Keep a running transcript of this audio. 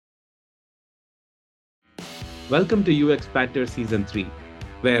Welcome to UX Patter Season 3,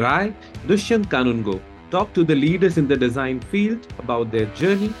 where I, Dushyant Kanungo, talk to the leaders in the design field about their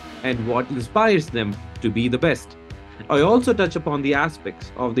journey and what inspires them to be the best. I also touch upon the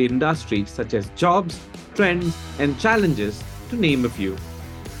aspects of the industry such as jobs, trends, and challenges, to name a few.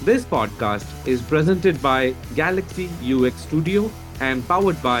 This podcast is presented by Galaxy UX Studio and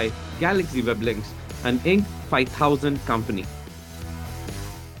powered by Galaxy Weblinks, an Inc. 5000 company.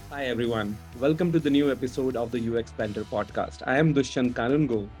 Hi, everyone. Welcome to the new episode of the UX Painter podcast. I am Dushyant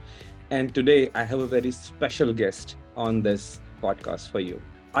Kanungo, and today I have a very special guest on this podcast for you.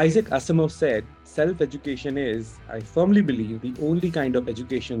 Isaac Asimov said, self education is, I firmly believe, the only kind of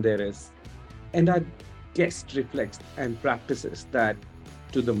education there is. And our guest reflects and practices that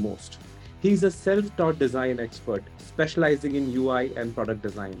to the most. He's a self taught design expert specializing in UI and product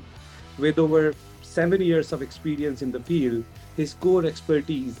design. With over 7 years of experience in the field, his core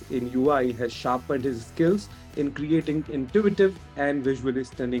expertise in UI has sharpened his skills in creating intuitive and visually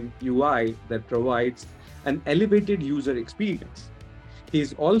stunning UI that provides an elevated user experience. He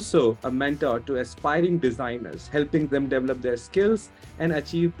is also a mentor to aspiring designers, helping them develop their skills and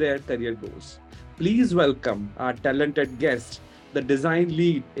achieve their career goals. Please welcome our talented guest, the design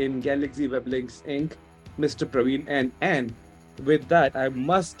lead in Galaxy Weblinks Inc., Mr. Praveen. And with that, I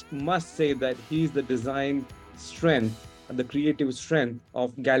must say that he's the design strength and the creative strength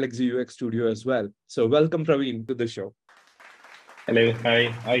of Galaxy UX Studio as well. So welcome, Praveen, to the show. Hello,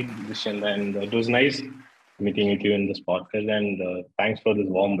 hi, Dushyant, and it was nice meeting with you in this podcast, and thanks for this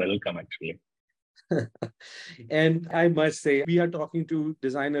warm welcome, actually. And I must say, we are talking to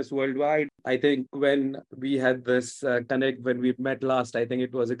designers worldwide. I think when we had this connect, when we met last, I think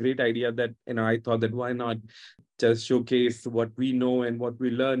it was a great idea that, I thought that why not just showcase what we know and what we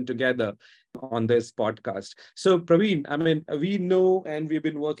learn together on this podcast. So, Praveen, we know and we've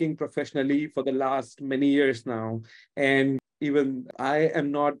been working professionally for the last many years now. And even I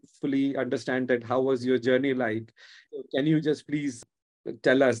am not fully understand that how was your journey like. Can you just please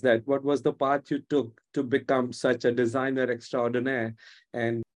tell us that what was the path you took to become such a designer extraordinaire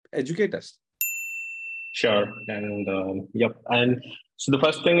and educate us? Sure, and yep, and so the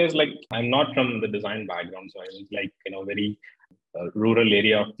first thing is like I'm not from the design background, so I was like very rural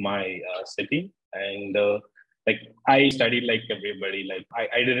area of my city, and like I studied like everybody. Like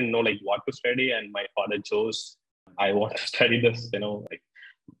I didn't know like what to study, and my father chose I want to study this, like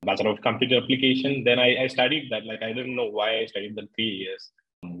Bachelor of Computer Application. Then I studied that. Like I didn't know why I studied that 3 years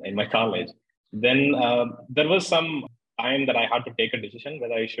in my college. Then there was some time that I had to take a decision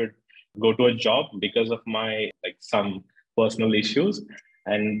whether I should go to a job because of my like some personal issues.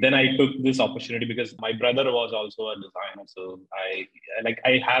 And then I took this opportunity because my brother was also a designer. So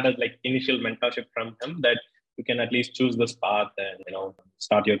I had a like initial mentorship from him that you can at least choose this path and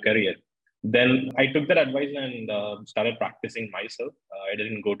start your career. Then I took that advice and started practicing myself. I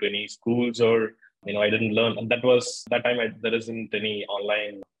didn't go to any schools or I didn't learn. And that was that time there isn't any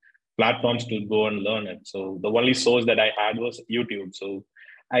online platforms to go and learn it. So the only source that I had was YouTube. So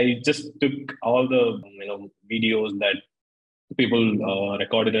I just took all the videos that people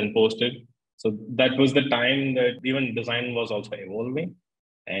recorded and posted. So that was the time that even design was also evolving,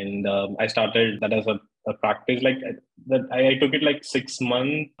 and I started that as a practice. Like that, I took it like 6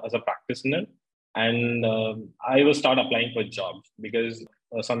 months as a practitioner, and I will start applying for jobs because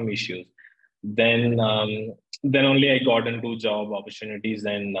some issues. Then then only I got into job opportunities,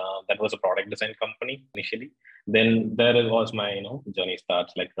 and that was a product design company initially. Then there was my journey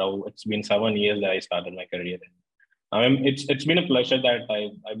starts. Like now it's been 7 years that I started my career. It's been a pleasure that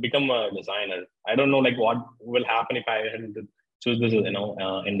I become a designer. I don't know like what will happen if I had to choose this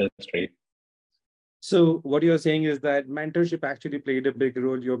industry. So what you're saying is that mentorship actually played a big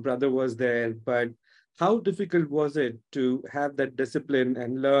role. Your brother was there, but how difficult was it to have that discipline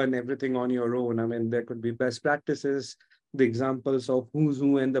and learn everything on your own? There could be best practices, the examples of who's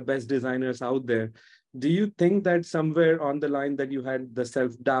who and the best designers out there. Do you think that somewhere on the line that you had the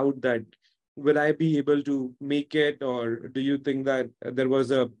self-doubt that will I be able to make it? Or do you think that there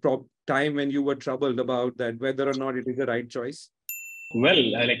was a time when you were troubled about that, whether or not it is the right choice?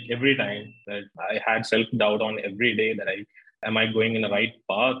 Well, I, like every time that I had self doubt on every day that I am I going in the right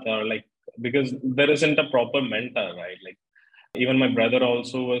path or like because there isn't a proper mentor, right? Like even my brother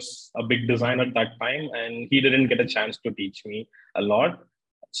also was a big designer at that time, and he didn't get a chance to teach me a lot.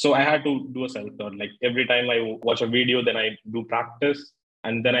 So I had to do a self doubt. Like every time I watch a video, then I do practice,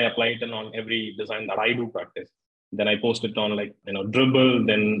 and then I apply it on every design that I do practice. Then I post it on like Dribble.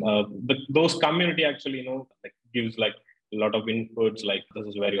 Then those community actually like gives like a lot of inputs like this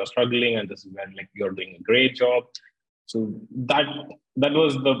is where you're struggling and this is where like you're doing a great job. So that that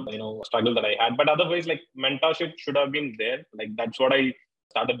was the struggle that I had. But otherwise, like mentorship should have been there. Like that's what I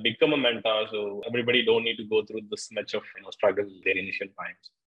started become a mentor. So everybody don't need to go through this much of struggle in their initial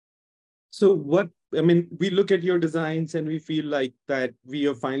times. So what, I mean, we look at your designs and we feel like that we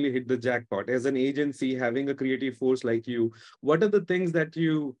have finally hit the jackpot. As an agency, having a creative force like you, what are the things that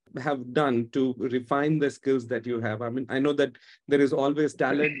you have done to refine the skills that you have? I mean, I know that there is always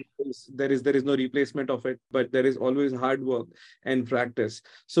talent, there is no replacement of it, but there is always hard work and practice.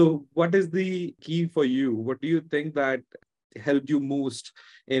 So what is the key for you? What do you think that helped you most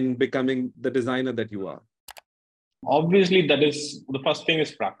in becoming the designer that you are? Obviously, that is the first thing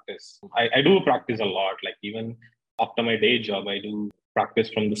is practice. I do practice a lot. Like even after my day job, I do practice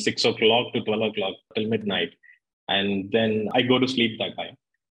from the 6 o'clock to 12 o'clock till midnight, and then I go to sleep that time.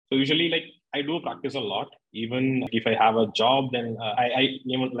 So usually, like I do practice a lot. Even if I have a job, then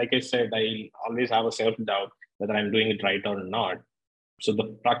like I said, I always have a self doubt whether I'm doing it right or not. So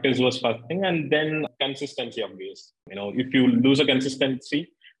the practice was first thing, and then consistency of this. If you lose a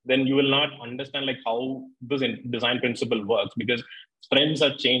consistency, then you will not understand like how this design principle works, because trends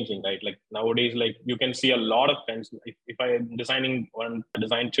are changing, right? Like nowadays, like you can see a lot of trends. If I am designing one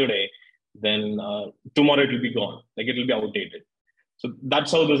design today, then tomorrow it will be gone. Like it will be outdated. So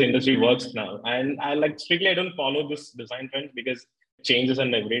that's how this industry works now. And I like strictly I don't follow this design trend because it changes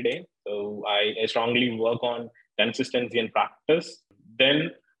on every day. So I strongly work on consistency and practice.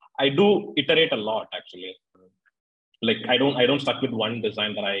 Then I do iterate a lot actually. Like I don't stuck with one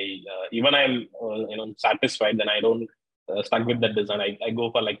design that I even I'm satisfied, then I don't stuck with that design. I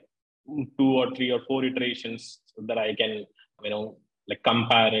go for like 2 or 3 or 4 iterations so that I can you know like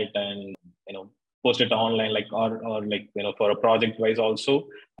compare it and post it online, like or like for a project wise also,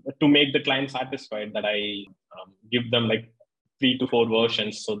 to make the client satisfied, that I give them like 3 to 4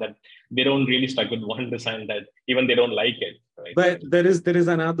 versions so that they don't really stuck with one design that even they don't like it, right? But there is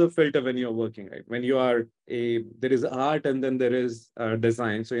another filter when you're working, right? When you are there is art and then there is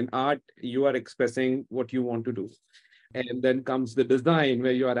design. So in art, you are expressing what you want to do. And then comes the design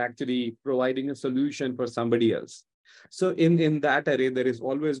where you are actually providing a solution for somebody else. So in that array, there is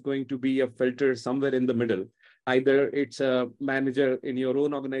always going to be a filter somewhere in the middle. Either it's a manager in your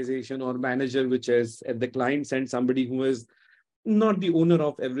own organization or manager, which is at the client end, somebody who is not the owner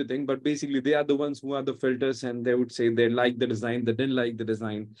of everything, but basically they are the ones who are the filters, and they would say they like the design, they didn't like the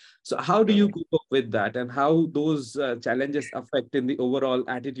design. So how do you Correct. cope up with that, and how those challenges affect in the overall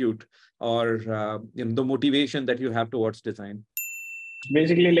attitude or the motivation that you have towards design?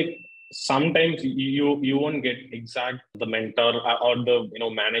 Basically, like sometimes you won't get exact the mentor or the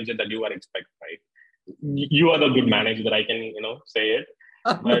manager that you are expect, right? You are the good manager that I can say it.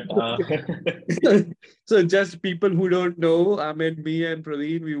 But So just people who don't know, I mean, me and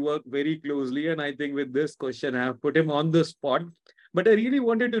Praveen, we work very closely. And I think with this question, I have put him on the spot. But I really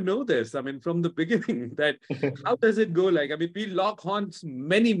wanted to know this. I mean, from the beginning, that how does it go? Like, I mean, we lock horns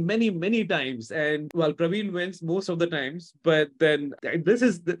many, many, many times. And well, Praveen wins most of the times. But then this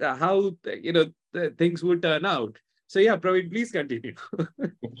is how, the things would turn out. So yeah, Praveen, please continue.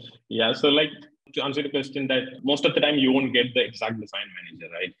 yeah, so like to answer the question, that most of the time you won't get the exact design manager,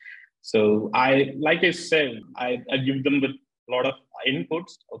 right? So I, like I said, I give them with a lot of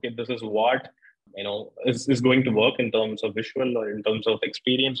inputs. Okay, this is what is going to work in terms of visual or in terms of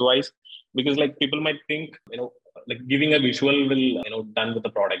experience wise, because like people might think like giving a visual will done with the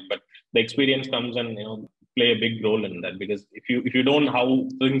product, but the experience comes and play a big role in that, because if you don't know how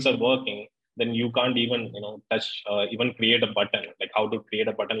things are working, then you can't even touch even create a button, like how to create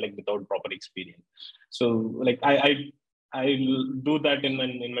a button like without proper experience. So like I do that in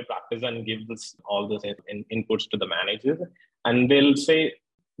my practice and give this all this inputs to the managers, and they'll say,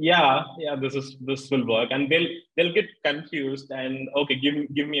 yeah, this will work, and they'll get confused and okay,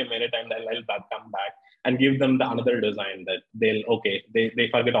 give me a minute, and I'll come back and give them the another design that they'll okay, they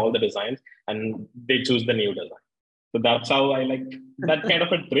forget all the designs and they choose the new design. So that's how I like that kind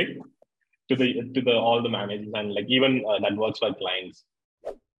of a trick to the all the managers, and like even that works for clients.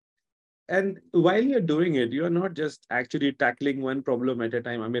 And while you're doing it, you're not just actually tackling one problem at a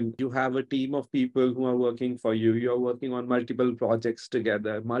time. I mean, you have a team of people who are working for you. You're working on multiple projects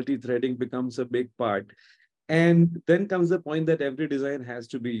together. Multi-threading becomes a big part. And then comes the point that every design has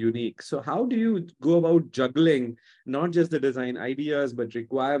to be unique. So, how do you go about juggling not just the design ideas, but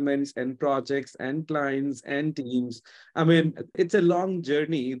requirements and projects and clients and teams? I mean, it's a long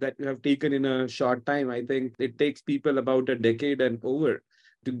journey that you have taken in a short time. I think it takes people about a decade and over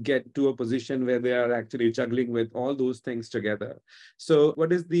to get to a position where they are actually juggling with all those things together. So,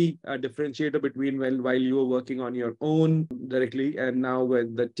 what is the differentiator between while you were working on your own directly and now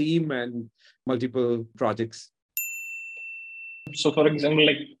with the team and multiple projects? So, for example,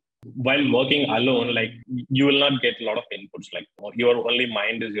 like while working alone, like you will not get a lot of inputs. Like your only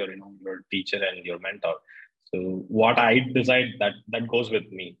mind is your teacher and your mentor. So what I decide, that goes with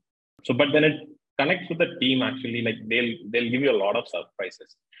me. So, but when it connects with the team, actually, like they'll give you a lot of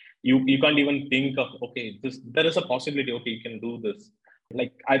surprises. You can't even think of, okay, this there is a possibility. Okay, you can do this.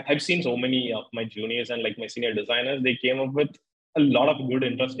 Like I've seen so many of my juniors and like my senior designers, they came up with a lot of good,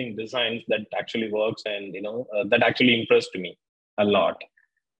 interesting designs that actually works, and that actually impressed me a lot.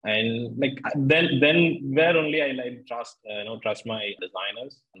 And like then where only I like trust my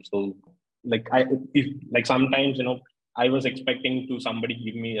designers. So like if like sometimes I was expecting to somebody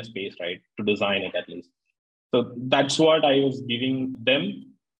give me a space, right, to design it at least. So that's what I was giving them.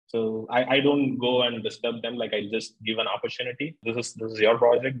 So I don't go and disturb them. Like I just give an opportunity. This is your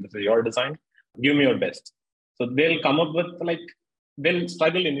project, this is your design, give me your best. So they'll come up with like, they'll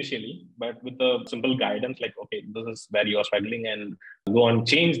struggle initially, but with the simple guidance, like, okay, this is where you are struggling, and go and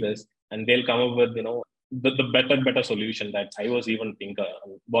change this, and they'll come up with the better solution that I wasn't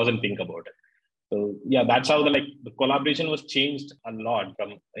think about it. So yeah, that's how the collaboration was changed a lot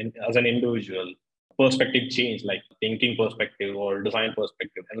as an individual. Perspective changed, like thinking perspective or design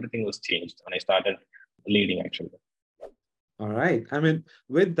perspective, everything was changed when I started leading actually. All right. I mean,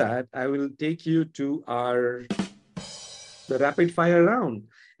 with that, I will take you to the rapid fire round.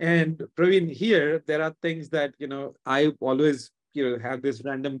 And Praveen, here there are things that I always have this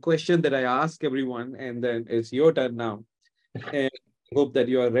random question that I ask everyone, and then it's your turn now. And I hope that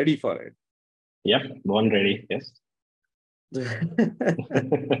you are ready for it. Yeah, born ready. Yes.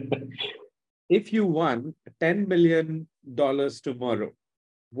 If you won $10 million tomorrow,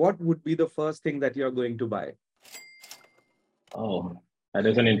 what would be the first thing that you're going to buy? Oh, that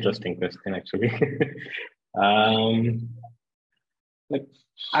is an interesting question, actually. um, like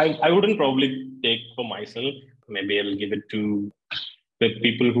I wouldn't probably take for myself. Maybe I'll give it to the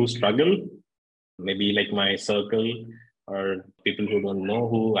people who struggle, maybe like my circle, or people who don't know,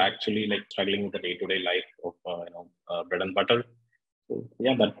 who actually like struggling with the day-to-day life of bread and butter. So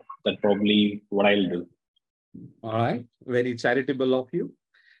yeah, that probably what I'll do. All right. Very charitable of you.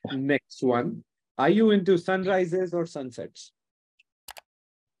 Next one. Are you into sunrises or sunsets?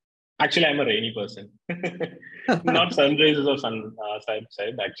 Actually, I'm a rainy person. Not sunrises or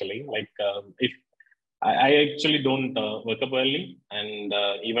sunset. Actually, like if I actually don't wake up early, and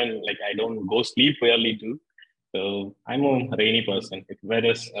even like I don't go sleep early too. So I'm a rainy person. If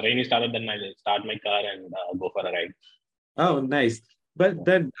whereas rainy started, then I start my car and go for a ride. Oh, nice. But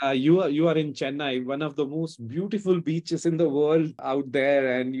then you are in Chennai, one of the most beautiful beaches in the world out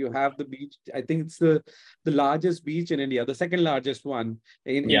there, and you have the beach. I think it's the largest beach in India, the second largest one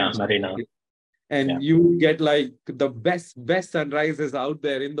in Yeah, Marina. Chennai. And Yeah, you get like the best sunrises out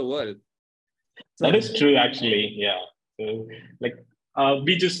there in the world. that So is true. Actually, yeah. So like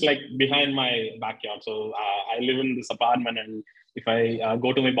beach is like behind my backyard. So I live in this apartment, and if I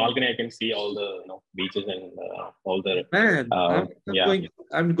go to my balcony, I can see all the beaches and all the man, yeah.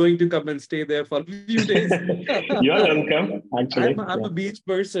 I'm going to come and stay there for a few days. You're welcome. Actually, I'm yeah, a beach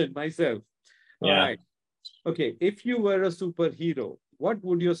person myself. All yeah. right. Okay. If you were a superhero, what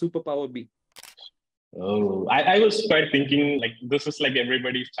would your superpower be? Oh, I was quite thinking like this is like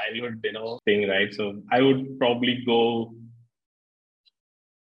everybody's childhood, thing, right? So I would probably go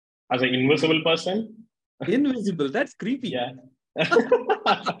as an invisible person. Invisible. That's creepy. Yeah.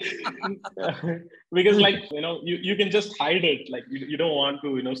 Because like you can just hide it, like you don't want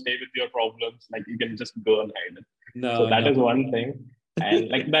to stay with your problems, like you can just go and hide it. So No, that no. is one thing. And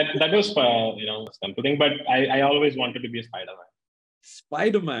like that was something, but I always wanted to be a Spider-Man.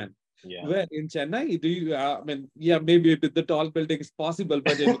 Spider-Man. Yeah. Where in Chennai? Do you, I mean, yeah, maybe with the tall building is possible,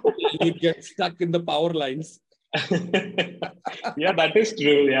 but you would get stuck in the power lines. Yeah, that is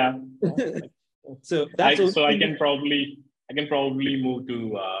true. Yeah. So that's So I only can probably move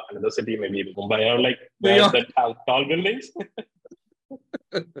to another city, maybe Mumbai, or like New where York. that have tall buildings.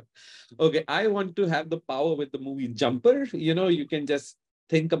 Okay, I want to have the power with the movie Jumper. You can just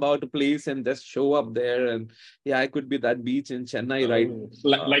think about a place and just show up there. And yeah, I could be that beach in Chennai, right?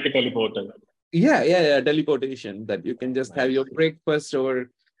 Like a teleporter. Yeah. Teleportation that you can just have Nice. your breakfast or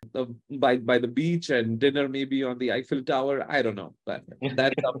by the beach and dinner maybe on the Eiffel Tower. I don't know, but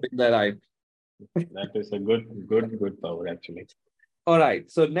that's something that I. That is a good power actually. All right.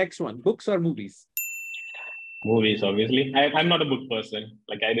 So next one, books or movies? Movies, obviously. I'm not a book person.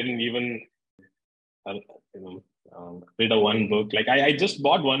 Like I didn't even uh, you know read a one book. Like I just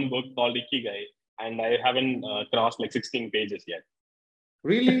bought one book called Ikigai, and I haven't crossed like 16 pages yet.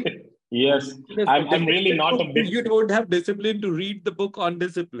 Really? Yes, Because the I'm really discipline not book, a big. you don't have discipline to read the book on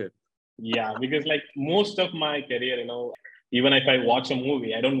discipline. Yeah, because like most of my career, Even if I watch a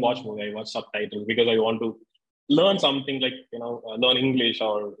movie, I don't watch movie, I watch subtitles because I want to learn something like, learn English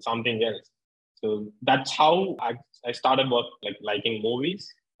or something else. So that's how I started work like liking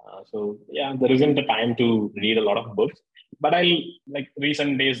movies. So yeah, there isn't the time to read a lot of books, but I'll like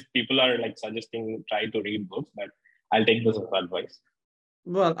recent days people are like suggesting try to read books, but I'll take this as advice.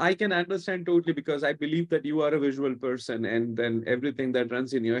 Well, I can understand totally because I believe that you are a visual person, and then everything that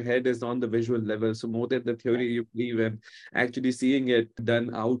runs in your head is on the visual level. So more than the Yeah. theory you believe in, actually seeing it done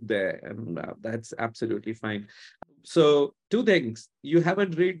out there, and that's absolutely fine. So two things: you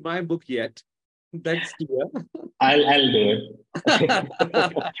haven't read my book yet. That's clear. I'll do it.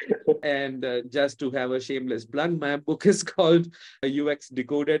 And just to have a shameless plug, my book is called UX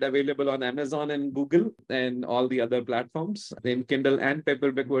Decoded, available on Amazon and Google and all the other platforms in Kindle and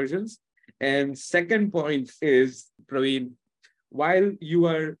paperback versions. And second point is, Praveen, while you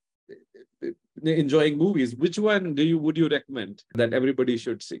are enjoying movies, which one would you recommend that everybody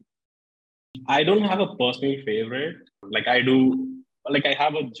should see? I don't have a personal favorite. Like I do, like I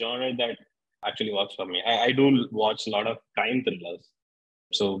have a genre that actually works for me. I do watch a lot of crime thrillers.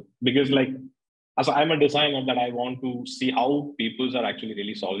 So because like as I'm a designer that I want to see how peoples are actually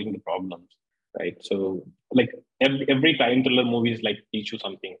really solving the problems, right? So like every crime thriller movie is like teach you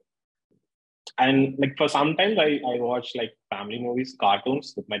something. And like for sometimes I watch like family movies,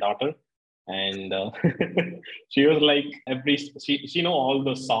 cartoons with my daughter, and she was like she know all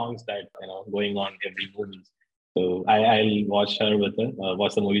the songs that going on every movie. So I'll watch her with her,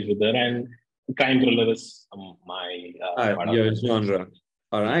 watch the movies with her, and crime thriller is my part of Your it. genre.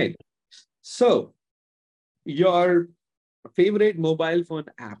 All Yeah. right. So, your favorite mobile phone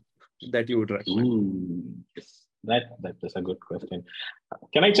app that you would recommend? Ooh, yes. That is a good question.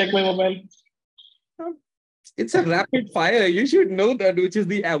 Can I check my mobile? It's a rapid fire. You should know that, which is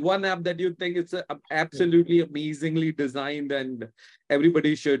the one app that you think it's absolutely amazingly designed and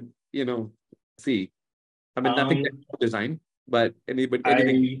everybody should, see. I mean, nothing Um, design, but anything.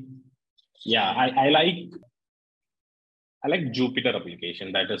 I yeah, I like Jupiter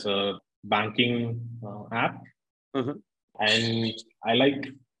application. That is a banking app, Uh-huh. and I like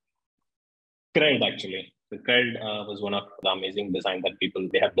Cred actually. The Cred was one of the amazing design that people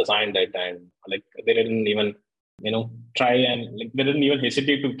they have designed it, and like they didn't even try and like they didn't even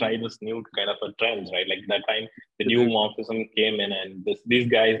hesitate to try this new kind of a trends, right? Like that time the new Absolutely. morphism came in, and these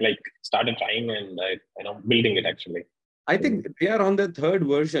guys like started trying and building it actually. I So think they are on the third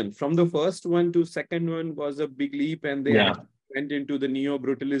version. From the first one to second one was a big leap, and they yeah, actually went into the neo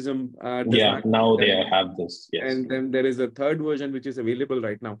brutalism yeah. design. Now they have this. Yes. And then there is a third version which is available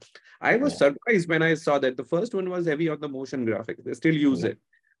right now. I was Yeah. surprised when I saw that the first one was heavy on the motion graphics. They still use Yeah. it.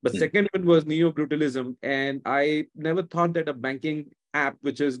 But Mm. second one was neo-brutalism. And I never thought that a banking app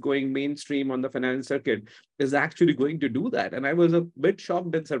which is going mainstream on the finance circuit is actually going to do that. And I was a bit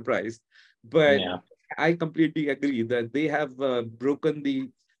shocked and surprised. But Yeah. I completely agree that they have broken the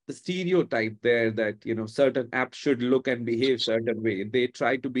stereotype there that certain apps should look and behave certain way. They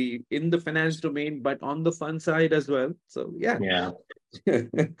try to be in the finance domain but on the fun side as well. So yeah. Yeah.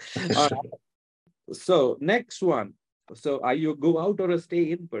 All right. So next one, so are you go out or a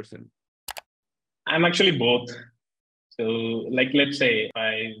stay in person? I'm actually both. So, like, let's say if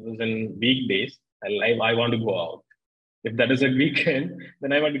I was in weekdays, I want to go out. If that is a weekend,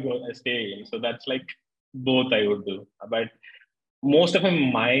 then I want to go stay in. So that's like both I would do. But most of my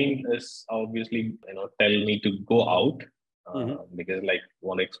mind is obviously, tell me to go out Mhm. because like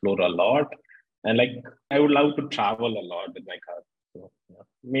want to explore a lot, and like I would love to travel a lot with my car. So yeah,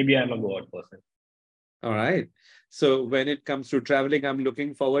 maybe I'm a go out person. All right. So when it comes to traveling, I'm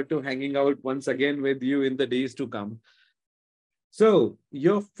looking forward to hanging out once again with you in the days to come. So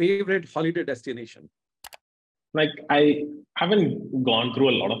your favorite holiday destination? Like I haven't gone through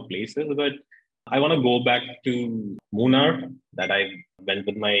a lot of places, but I want to go back to Munnar that I went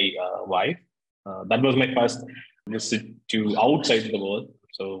with my wife. That was my first visit to outside the world.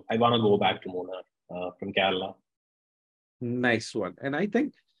 So I want to go back to Munnar from Kerala. Nice one. And I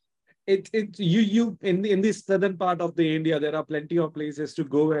think you in this southern part of the India, there are plenty of places to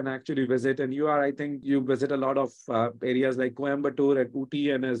go and actually visit. And I think you visit a lot of areas like Coimbatore and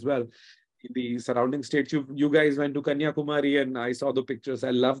Ooty and as well the surrounding states. You guys went to Kanyakumari and I saw the pictures.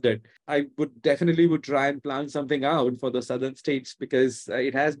 I loved it. I would definitely would try and plan something out for the southern states because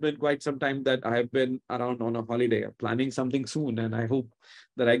it has been quite some time that I have been around on a holiday. I'm planning something soon, and I hope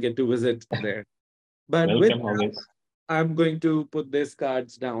that I get to visit there. But with Welcome always. I'm going to put these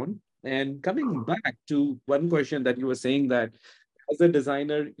cards down. And coming back to one question that you were saying that as a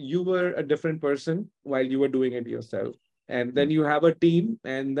designer, you were a different person while you were doing it yourself. And then you have a team,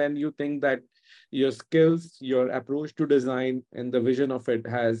 and then you think that your skills, your approach to design, and the vision of it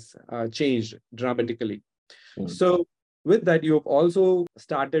has changed dramatically. Mm. So, with that, you've also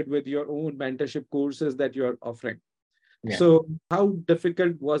started with your own mentorship courses that you're offering. Yeah. So, how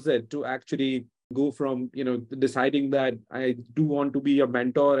difficult was it to actually go from, deciding that I do want to be a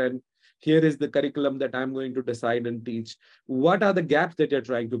mentor and here is the curriculum that I'm going to decide and teach? What are the gaps that you're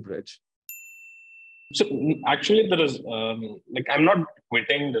trying to bridge? So actually, there is like I'm not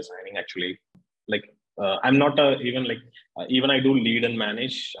quitting designing. Actually, like I'm not even like even I do lead and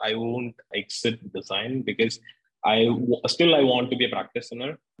manage. I won't exit design because still I want to be a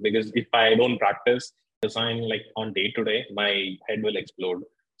practitioner. Because if I don't practice design like on day to day, my head will explode.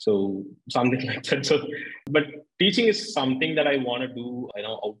 So something like that. So, but teaching is something that I want to do.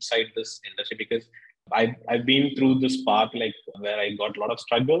 Outside this industry because I've been through this path like where I got a lot of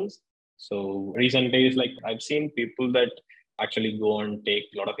struggles. So recent days, like I've seen people that actually go and take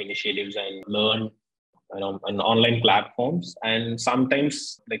a lot of initiatives and learn, on online platforms. And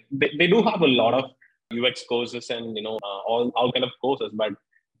sometimes like they do have a lot of UX courses and, all kind of courses, but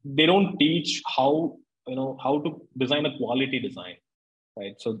they don't teach how to design a quality design.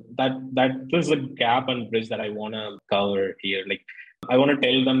 Right. So that is a gap and bridge that I want to cover here. Like I want to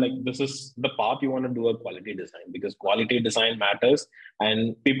tell them like this is the path you want to do a quality design because quality design matters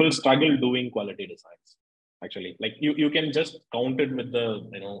and people struggle doing quality designs. Actually, like you can just count it with the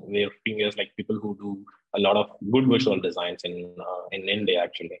their fingers. Like people who do a lot of good visual designs in India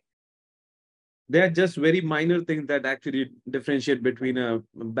actually. They're just very minor things that actually differentiate between a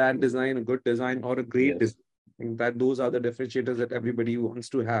bad design, a good design, or a great Yes. design. I think that those are the differentiators that everybody wants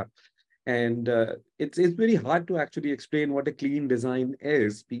to have. And it's very hard to actually explain what a clean design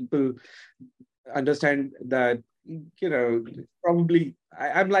is. People understand that, probably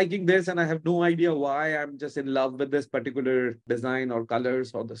I'm liking this and I have no idea why. I'm just in love with this particular design or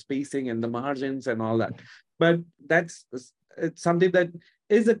colors or the spacing and the margins and all that. But it's something that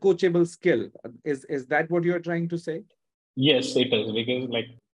is a coachable skill. Is that what you're trying to say? Yes, it is because like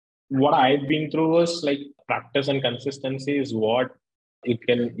what I've been through was like practice and consistency is what you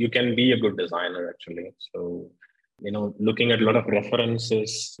can be a good designer actually. So looking at a lot of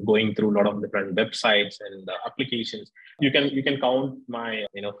references, going through a lot of different websites and applications. You can count my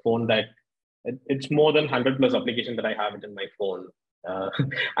phone that it's more than 100 plus applications that I have it in my phone. Uh,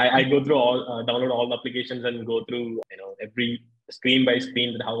 I go through all download all the applications and go through every screen by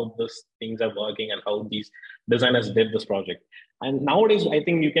screen that how these things are working and how these designers did this project. And nowadays, I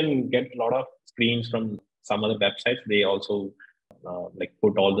think you can get a lot of screens from some other websites. They also like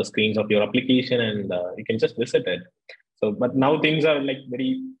put all the screens of your application and you can just visit it. So, but now things are like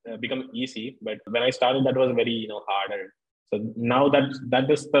very become easy. But when I started, that was very harder. So now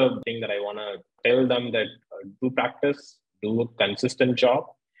that is the thing that I want to tell them that do practice, do a consistent job,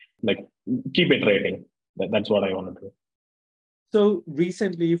 like keep iterating. That's what I want to do. So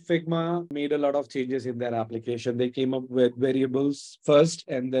recently, Figma made a lot of changes in their application. They came up with variables first,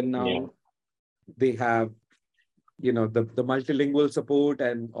 and then Yeah. now they have the multilingual support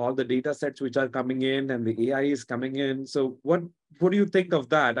and all the data sets which are coming in and the AI is coming in. So what do you think of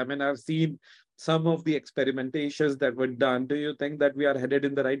that? I mean, I've seen some of the experimentations that were done. Do you think that we are headed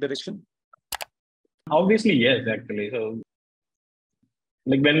in the right direction? Obviously, yes, actually. So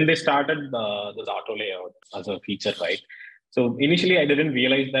like when they started this auto layout as a feature, right? So initially I didn't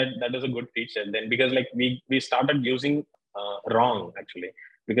realize that that is a good feature then because like we started using wrong actually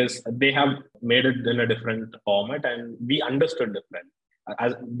because they have made it in a different format and we understood different.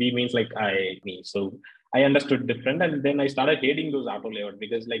 As we means like me. So I understood different and then I started hating those auto layout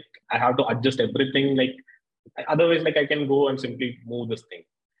because like I have to adjust everything like otherwise like I can go and simply move this thing.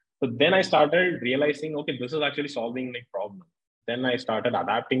 So then I started realizing, okay, this is actually solving my problem. Then I started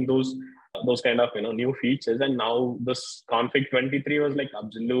adapting those kind of new features, and now this config 23 was like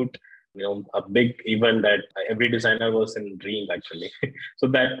absolute a big event that every designer was in dreams actually. So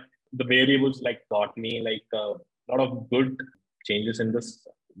that the variables like got me like a lot of good changes in this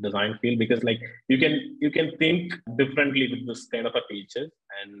design field because like you can think differently with this kind of a features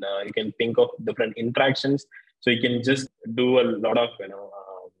and you can think of different interactions so you can just do a lot of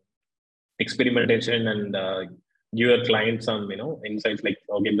experimentation and give your client some insights like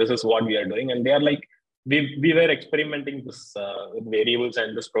okay this is what we are doing and they are like we were experimenting this with variables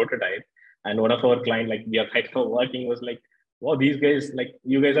and this prototype and one of our client like we are kind of working was like wow these guys like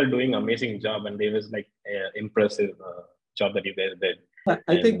you guys are doing amazing job and they was like impressive job that you guys did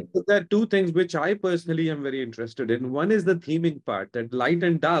I think and there are two things which I personally am very interested in. One is the theming part, that light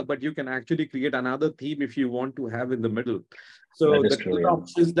and dark, but you can actually create another theme if you want to have in the middle. So that is the true color yeah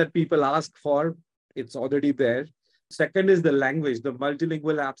options that people ask for, it's already there. Second is the language, the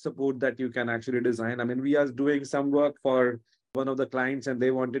multilingual app support that you can actually design. I mean, we are doing some work for one of the clients and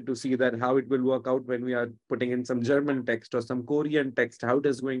they wanted to see that how it will work out when we are putting in some German text or some Korean text, how it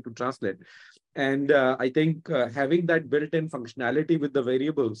is going to translate. And I think having that built-in functionality with the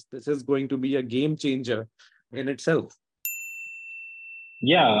variables, this is going to be a game changer in itself.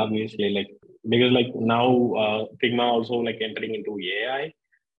 Yeah, obviously, like because like now Figma also like entering into AI,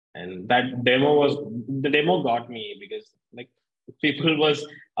 and that demo was the demo got me because like people was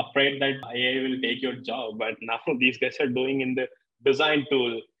afraid that AI will take your job, but now these guys are doing in the design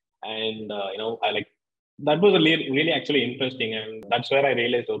tool, and I like that was really actually interesting, and that's where I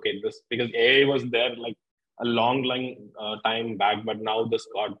realized okay, this because AI was there like a long time back, but now this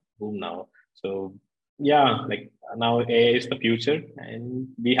got boom now. So yeah, like now AI is the future, and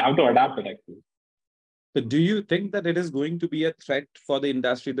we have to adapt it actually. But do you think that it is going to be a threat for the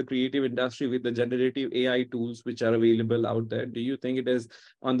industry, the creative industry, with the generative AI tools which are available out there? Do you think it is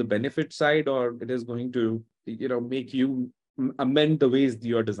on the benefit side, or it is going to, make you amend the ways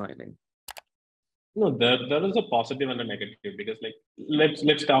you're designing? No, there is a positive and a negative because like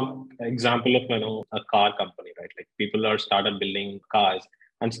let's talk example of a car company, right? Like people are started building cars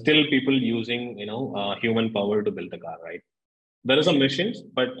and still people using human power to build the car, right? There is a machines,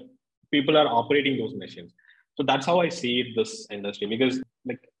 but people are operating those machines. So that's how I see it, this industry, because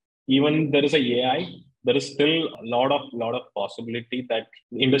like even there is a AI, there is still a lot of possibility that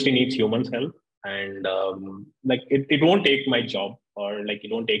the industry needs humans help, and like it won't take my job or like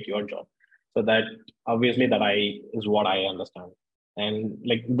it won't take your job. So that obviously that I is what I understand, and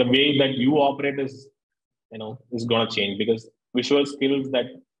like the way that you operate is gonna change because visual skills that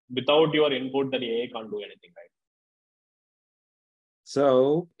without your input that AI can't do anything, right?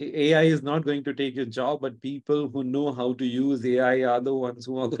 So AI is not going to take your job, but people who know how to use AI are the ones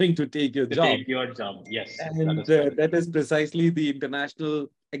who are going to take your To job. take your job. Yes, that And is correct. that is precisely the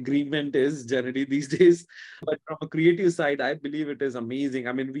international agreement is generally these days. But from a creative side, I believe it is amazing.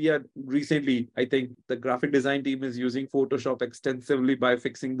 I mean, we are recently, I think the graphic design team is using Photoshop extensively by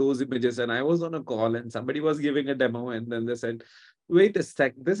fixing those images. And I was on a call and somebody was giving a demo and then they said, wait a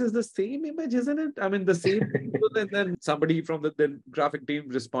sec, this is the same image, isn't it? I mean, the same people. And then somebody from the graphic team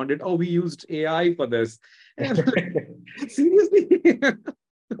responded, oh, we used AI for this. And seriously?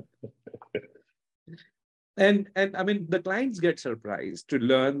 And I mean, the clients get surprised to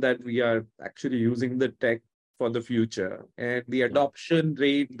learn that we are actually using the tech for the future. And the adoption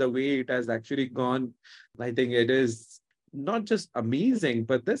rate, the way it has actually gone, I think it is not just amazing,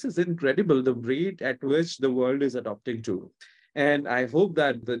 but this is incredible, the rate at which the world is adopting to. And I hope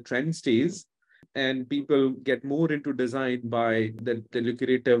that the trend stays and people get more into design by the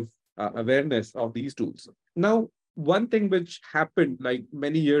lucrative awareness of these tools. Now, one thing which happened like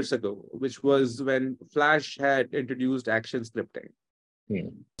many years ago, which was when Flash had introduced action scripting. Hmm.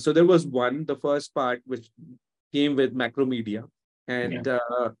 So there was the first part, which came with Macromedia. Yeah. And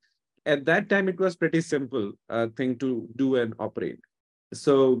at that time, it was pretty simple thing to do and operate.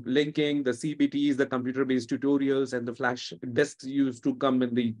 So linking the CBTs, the computer-based tutorials, and the Flash disks used to come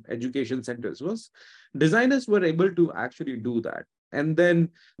in the education centers was designers were able to actually do that. And then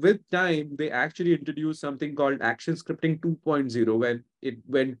with time, they actually introduced something called Action Scripting 2.0 when it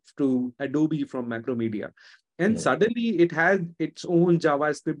went to Adobe from Macromedia. And Hmm. suddenly it had its own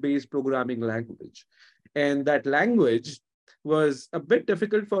JavaScript-based programming language. And that language was a bit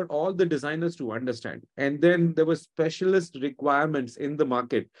difficult for all the designers to understand. And then there were specialist requirements in the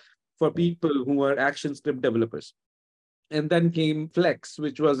market for Hmm. people who were action script developers. And then came Flex,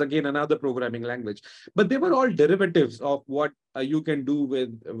 which was again another programming language. But they were all derivatives of what you can do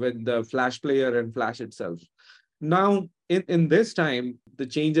with the Flash player and Flash itself. Now, in this time, the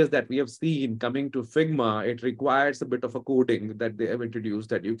changes that we have seen coming to Figma, it requires a bit of a coding that they have introduced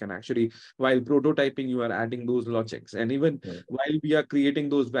that you can actually, while prototyping, you are adding those logics. And even Hmm. while we are creating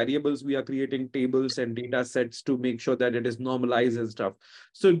those variables, we are creating tables and data sets to make sure that it is normalized and stuff.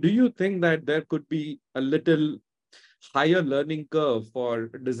 So do you think that there could be a little higher learning curve for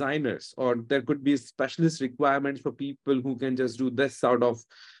designers, or there could be specialist requirements for people who can just do this sort of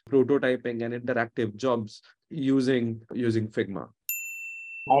prototyping and interactive jobs using Figma?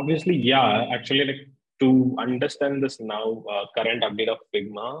 Obviously, yeah. Actually, like to understand this now current update of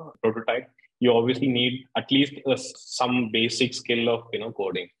Figma prototype, you obviously need at least some basic skill of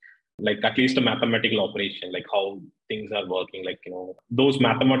coding, like at least a mathematical operation, like how things are working. Like those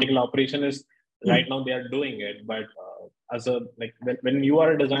mathematical operation is right now they are doing it, but as a like when you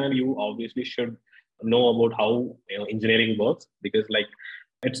are a designer, you obviously should know about how engineering works because like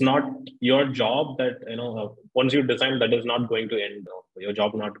it's not your job that once you design that is not going to end your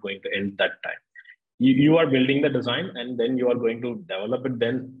job not going to end that time. you are building the design and then you are going to develop it.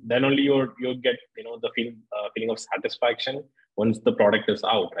 Then only you get the feeling of satisfaction once the product is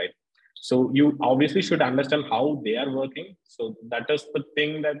out, right? So you obviously should understand how they are working. So that is the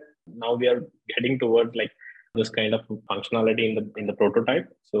thing that now we are heading towards, like this kind of functionality in the prototype.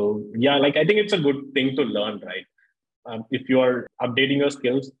 So yeah, like I think it's a good thing to learn, right? If you are updating your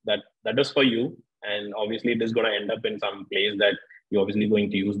skills, that is for you, and obviously it is going to end up in some place that you're obviously going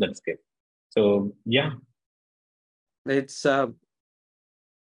to use that skill. So yeah. It's the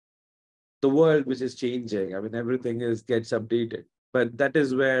world which is changing. I mean, everything is gets updated. But that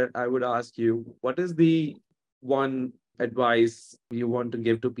is where I would ask you, what is the one advice you want to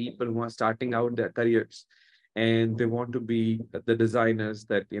give to people who are starting out their careers and they want to be the designers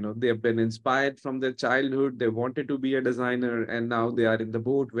that, they have been inspired from their childhood, they wanted to be a designer, and now they are in the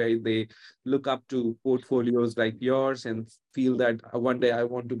boat where they look up to portfolios like yours and feel that one day I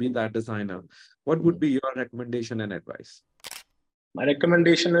want to be that designer. What would be your recommendation and advice? My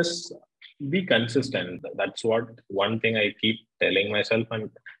recommendation is be consistent. That's what one thing I keep telling myself and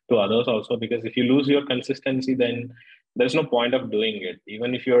to others also, because if you lose your consistency, then there's no point of doing it.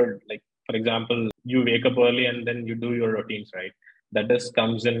 Even if you're like, for example, you wake up early and then you do your routines, right? That just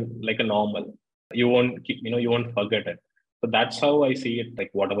comes in like a normal. You won't keep, you won't forget it. So that's how I see it, like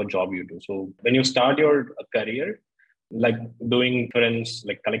whatever job you do. So when you start your career, like doing reference,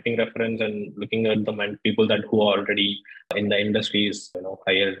 like collecting reference and looking at the people that who are already in the industries,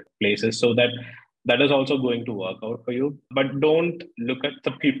 higher places, so that is also going to work out for you. But don't look at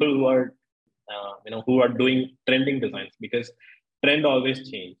the people who are, who are doing trending designs, because trend always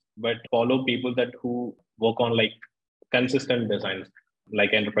change. But follow people that who work on like consistent designs,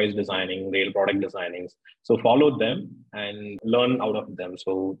 like enterprise designing, real product designing. So follow them and learn out of them.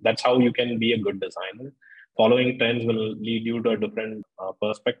 So that's how you can be a good designer. Following trends will lead you to a different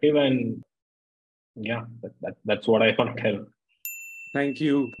perspective, and yeah, that's what I want to tell. Thank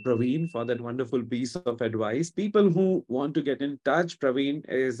you, Praveen, for that wonderful piece of advice. People who want to get in touch, Praveen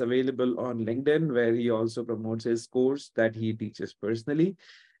is available on LinkedIn, where he also promotes his course that he teaches personally.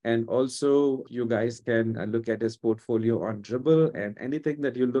 And also, you guys can look at his portfolio on Dribble, and anything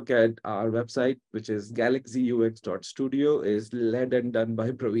that you look at our website, which is galaxyux.studio, is led and done by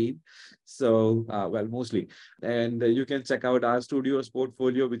Praveen. So, well, mostly. And you can check out our studio's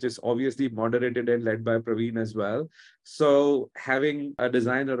portfolio, which is obviously moderated and led by Praveen as well. So having a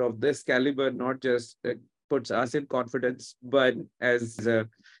designer of this caliber not just puts us in confidence, but as a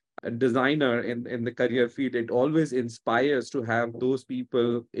designer in the career field, it always inspires to have those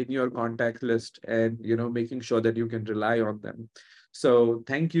people in your contact list and making sure that you can rely on them. So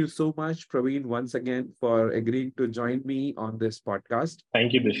thank you so much, Praveen, once again for agreeing to join me on this podcast.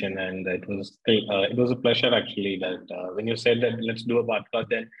 Thank you, Dushin, and it was a pleasure actually. That when you said that let's do a podcast,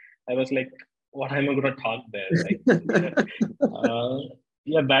 then I was like, what am I going to talk there? Like, yeah, uh,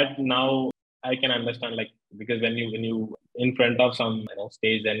 yeah, that now I can understand. Like, because when you in front of some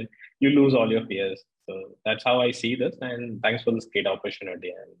stage, then you lose all your fears. So that's how I see this. And thanks for this great opportunity.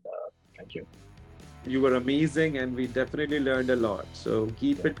 And thank you. You were amazing, and we definitely learned a lot. So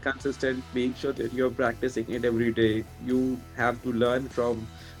keep Yeah. it consistent. Make sure that you're practicing it every day. You have to learn from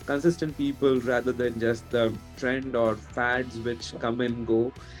consistent people rather than just the trend or fads which come and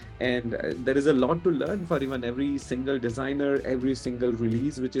go. And there is a lot to learn for even every single designer, every single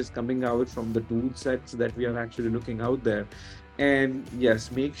release which is coming out from the tool sets that we are actually looking out there. And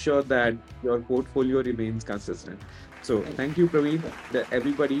yes, make sure that your portfolio remains consistent. So thank you, Praveen,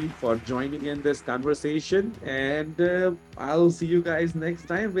 everybody for joining in this conversation. And I'll see you guys next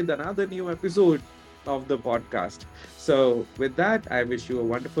time with another new episode of the podcast. So with that, I wish you a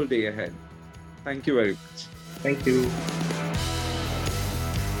wonderful day ahead. Thank you very much. Thank you.